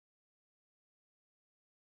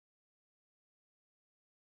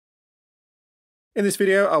In this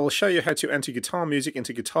video, I will show you how to enter guitar music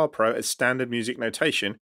into Guitar Pro as standard music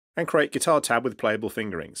notation and create guitar tab with playable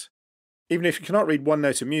fingerings. Even if you cannot read one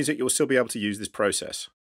note of music, you will still be able to use this process.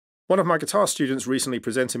 One of my guitar students recently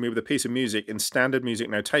presented me with a piece of music in standard music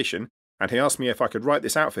notation, and he asked me if I could write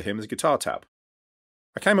this out for him as a guitar tab.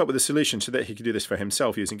 I came up with a solution so that he could do this for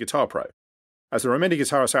himself using Guitar Pro. As there are many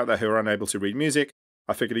guitarists out there who are unable to read music,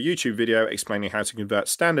 I figured a YouTube video explaining how to convert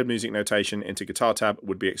standard music notation into guitar tab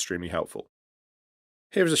would be extremely helpful.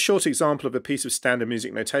 Here is a short example of a piece of standard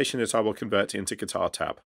music notation that I will convert into guitar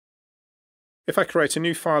tab. If I create a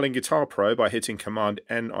new file in Guitar Pro by hitting Command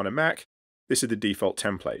N on a Mac, this is the default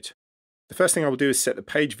template. The first thing I will do is set the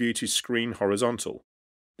page view to screen horizontal.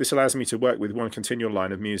 This allows me to work with one continual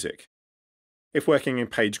line of music. If working in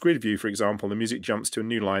page grid view, for example, the music jumps to a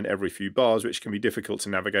new line every few bars, which can be difficult to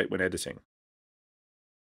navigate when editing.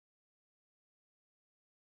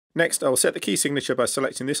 Next, I will set the key signature by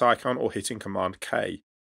selecting this icon or hitting Command K.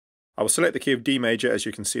 I will select the key of D major. As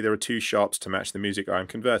you can see, there are two sharps to match the music I am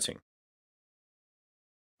converting.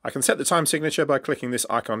 I can set the time signature by clicking this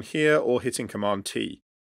icon here or hitting Command T.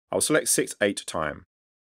 I will select 6/8 time.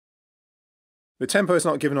 The tempo is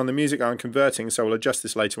not given on the music I am converting, so I will adjust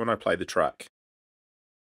this later when I play the track.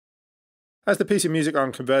 As the piece of music I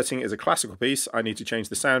am converting is a classical piece, I need to change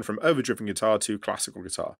the sound from overdriven guitar to classical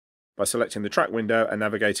guitar by selecting the track window and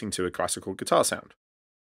navigating to a classical guitar sound.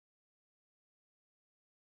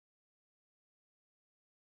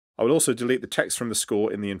 I will also delete the text from the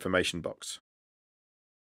score in the information box.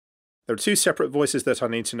 There are two separate voices that I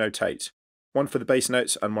need to notate, one for the bass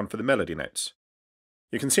notes and one for the melody notes.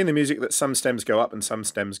 You can see in the music that some stems go up and some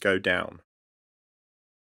stems go down.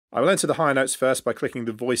 I will enter the higher notes first by clicking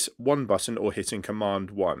the Voice 1 button or hitting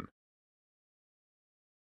Command 1.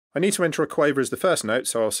 I need to enter a quaver as the first note,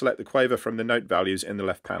 so I'll select the quaver from the note values in the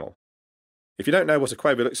left panel. If you don't know what a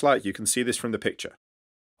quaver looks like, you can see this from the picture.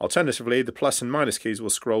 Alternatively, the plus and minus keys will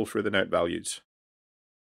scroll through the note values.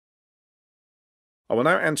 I will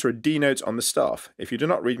now enter a D note on the staff. If you do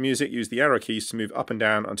not read music, use the arrow keys to move up and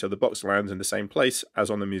down until the box lands in the same place as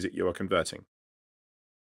on the music you are converting.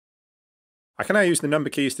 I can now use the number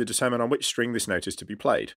keys to determine on which string this note is to be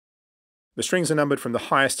played. The strings are numbered from the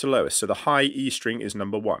highest to lowest, so the high E string is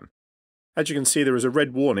number 1. As you can see, there is a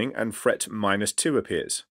red warning and fret -2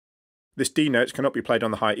 appears. This D note cannot be played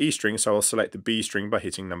on the high E string, so I'll select the B string by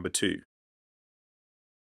hitting number 2.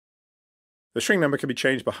 The string number can be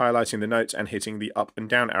changed by highlighting the note and hitting the up and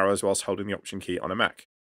down arrows whilst holding the Option key on a Mac.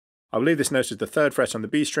 I will leave this note as the 3rd fret on the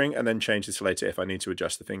B string and then change this later if I need to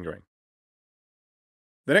adjust the fingering.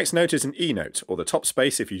 The next note is an E note, or the top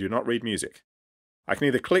space if you do not read music. I can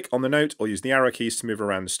either click on the note or use the arrow keys to move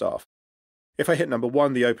around the staff. If I hit number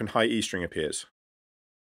 1, the open high E string appears.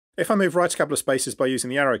 If I move right a couple of spaces by using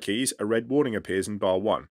the arrow keys, a red warning appears in bar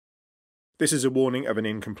 1. This is a warning of an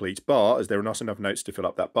incomplete bar, as there are not enough notes to fill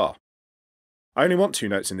up that bar. I only want 2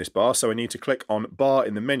 notes in this bar, so I need to click on Bar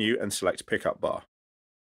in the menu and select Pickup Bar.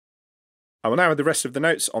 I will now add the rest of the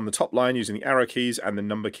notes on the top line using the arrow keys and the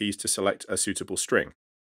number keys to select a suitable string.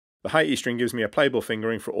 The high E string gives me a playable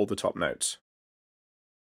fingering for all the top notes.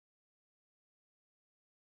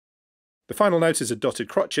 The final note is a dotted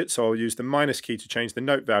crotchet, so I'll use the minus key to change the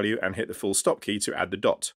note value and hit the full stop key to add the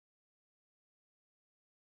dot.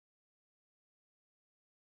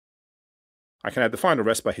 I can add the final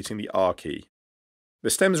rest by hitting the R key. The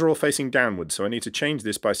stems are all facing downwards, so I need to change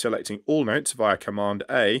this by selecting all notes via Command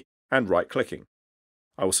A and right-clicking.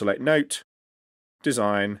 I will select Note,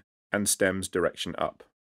 Design, and Stems Direction Up.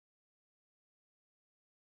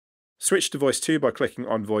 Switch to Voice 2 by clicking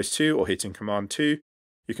on Voice 2 or hitting Command 2.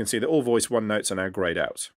 You can see that all Voice 1 notes are now greyed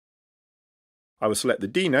out. I will select the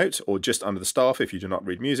D note, or just under the staff if you do not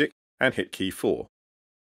read music, and hit key 4.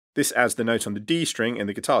 This adds the note on the D string in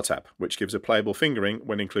the guitar tab, which gives a playable fingering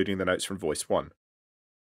when including the notes from Voice 1.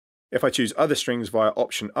 If I choose other strings via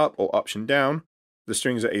Option Up or Option Down, the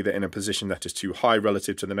strings are either in a position that is too high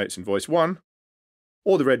relative to the notes in Voice 1,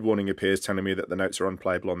 or the red warning appears telling me that the notes are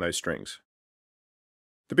unplayable on those strings.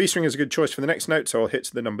 The B string is a good choice for the next note, so I'll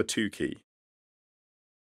hit the number 2 key.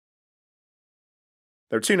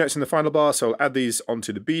 There are 2 notes in the final bar, so I'll add these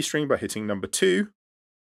onto the B string by hitting number 2,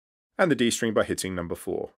 and the D string by hitting number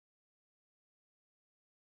 4.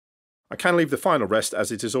 I can leave the final rest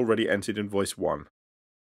as it is already entered in Voice 1.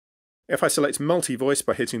 If I select multi-voice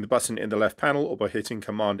by hitting the button in the left panel or by hitting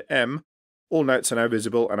Command M, all notes are now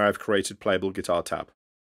visible and I have created playable guitar tab.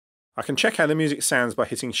 I can check how the music sounds by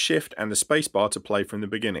hitting Shift and the spacebar to play from the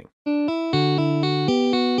beginning.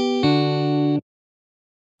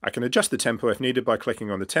 I can adjust the tempo if needed by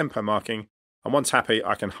clicking on the tempo marking, and once happy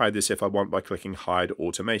I can hide this if I want by clicking Hide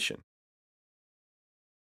Automation.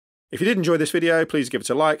 If you did enjoy this video, please give it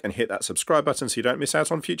a like and hit that subscribe button so you don't miss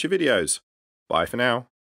out on future videos. Bye for now.